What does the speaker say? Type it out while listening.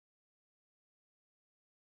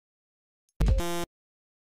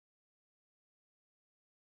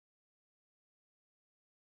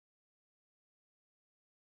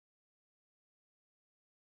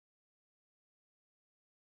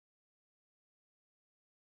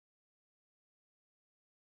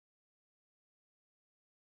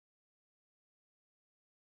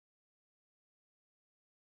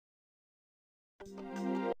Hi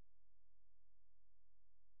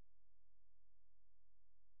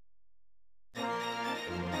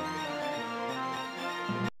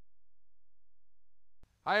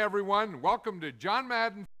everyone, welcome to John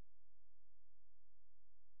Madden.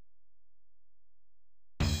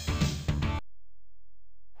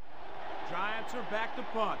 Giants are back to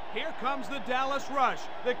punt. Here comes the Dallas rush.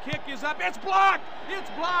 The kick is up. It's blocked! It's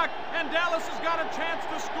blocked! And Dallas has got a chance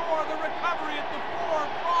to score. The recovery at the 4.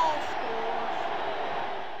 Ball scores.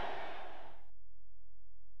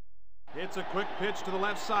 It's a quick pitch to the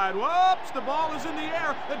left side. Whoops! The ball is in the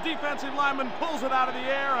air. The defensive lineman pulls it out of the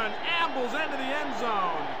air and ambles into the end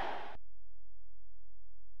zone.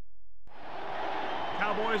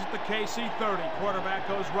 Cowboys at the KC 30. Quarterback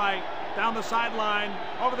goes right. Down the sideline.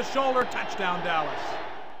 Over the shoulder. Touchdown, Dallas.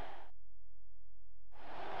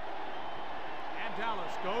 And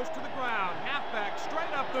Dallas goes to the ground. Halfback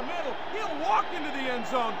straight up the middle. He'll walk into the end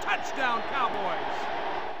zone. Touchdown, Cowboys.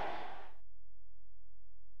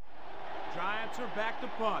 Giants are back to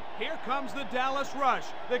punt. Here comes the Dallas rush.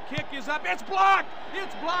 The kick is up. It's blocked!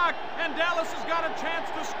 It's blocked! And Dallas has got a chance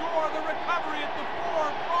to score. The recovery at the 4.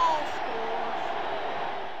 Ball scores.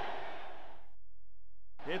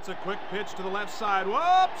 It's a quick pitch to the left side.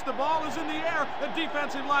 Whoops! The ball is in the air. The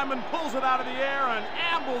defensive lineman pulls it out of the air and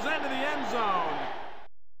ambles into the end zone.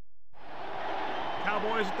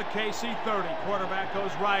 Cowboys at the KC 30. Quarterback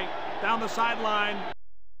goes right. Down the sideline.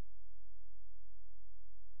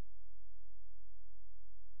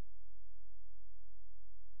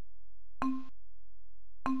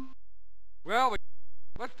 Well,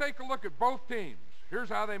 let's take a look at both teams. Here's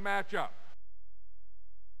how they match up.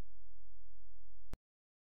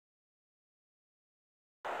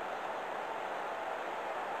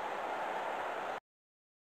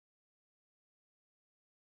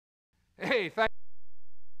 Hey, thanks.